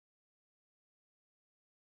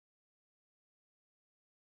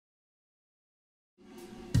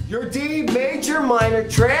Your D major minor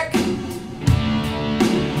trick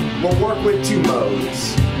will work with two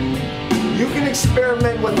modes. You can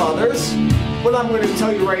experiment with others, but I'm going to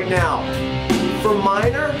tell you right now, for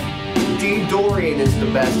minor, D Dorian is the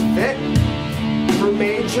best fit. For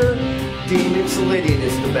major, D Mixolydian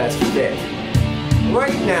is the best fit.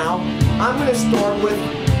 Right now, I'm going to start with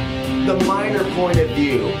the minor point of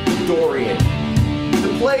view, Dorian.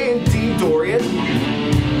 To play in D Dorian,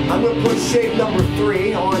 I'm going to put shape number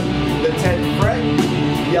 3 on the 10th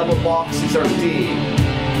fret. The yellow boxes are D.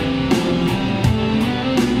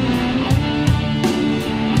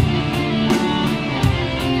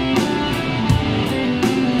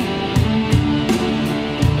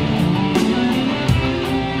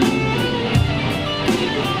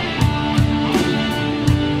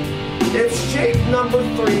 If shape number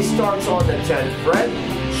 3 starts on the 10th fret,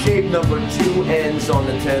 shape number 2 ends on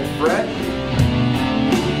the 10th fret.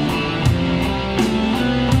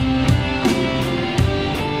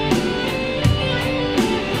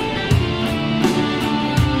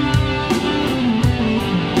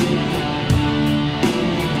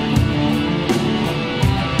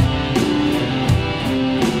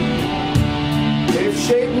 If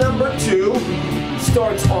shape number 2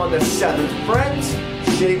 starts on the 7th fret,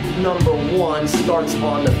 shape number 1 starts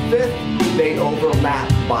on the 5th, they overlap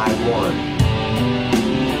by 1.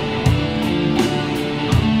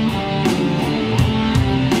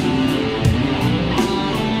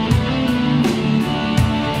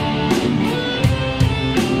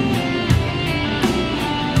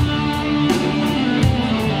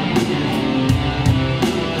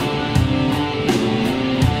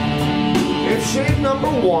 If shape number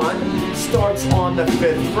 1 starts on the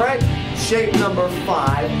 5th fret, shape number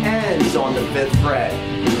 5 ends on the 5th fret.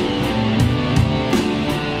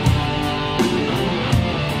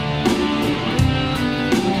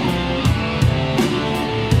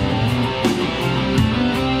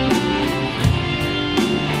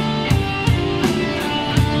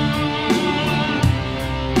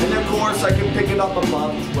 And of course, I can pick it up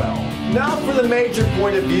above 12. Now for the major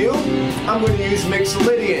point of view, I'm going to use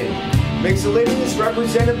Mixolydian. Mixolydian is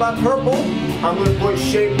represented by purple. I'm going to put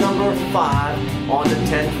shape number 5 on the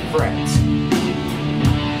 10th fret.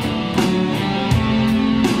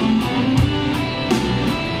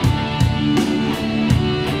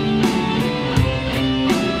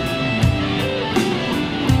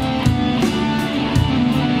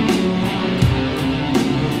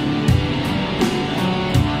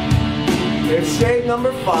 If shape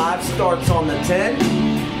number 5 starts on the 10,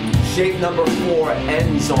 shape number 4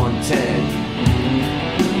 ends on 10.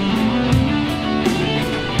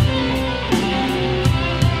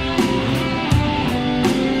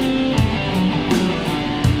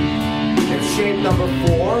 If shape number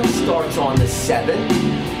 4 starts on the 7,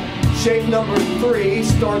 shape number 3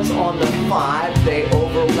 starts on the 5, they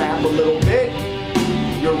overlap a little bit.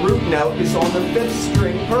 Your root note is on the 5th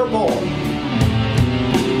string purple.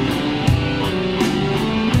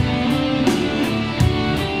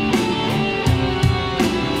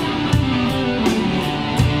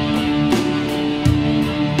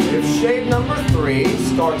 Shape number 3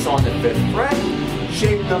 starts on the 5th fret.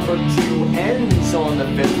 Shape number 2 ends on the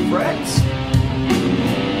 5th fret.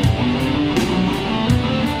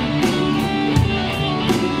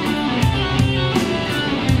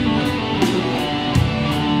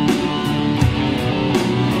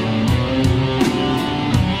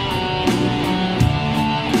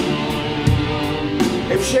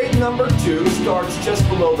 If shape number 2 starts just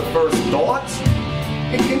below the first dot,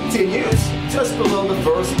 it continues just below the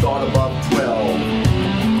first dot above 12.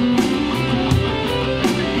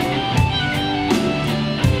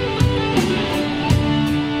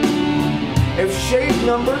 If shape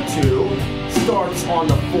number 2 starts on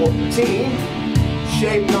the 14,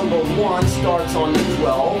 shape number 1 starts on the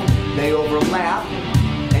 12, they overlap,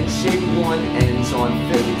 and shape 1 ends on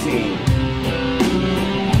 15.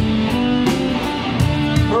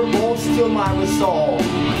 Purple, still my resolve.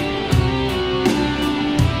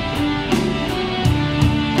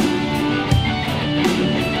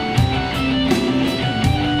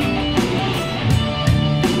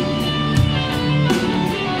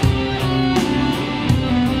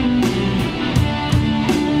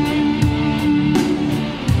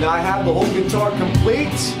 Now I have the whole guitar complete,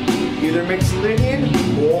 either Mixolydian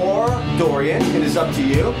or Dorian. It is up to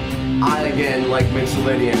you. I, again, like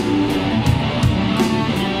Mixolydian.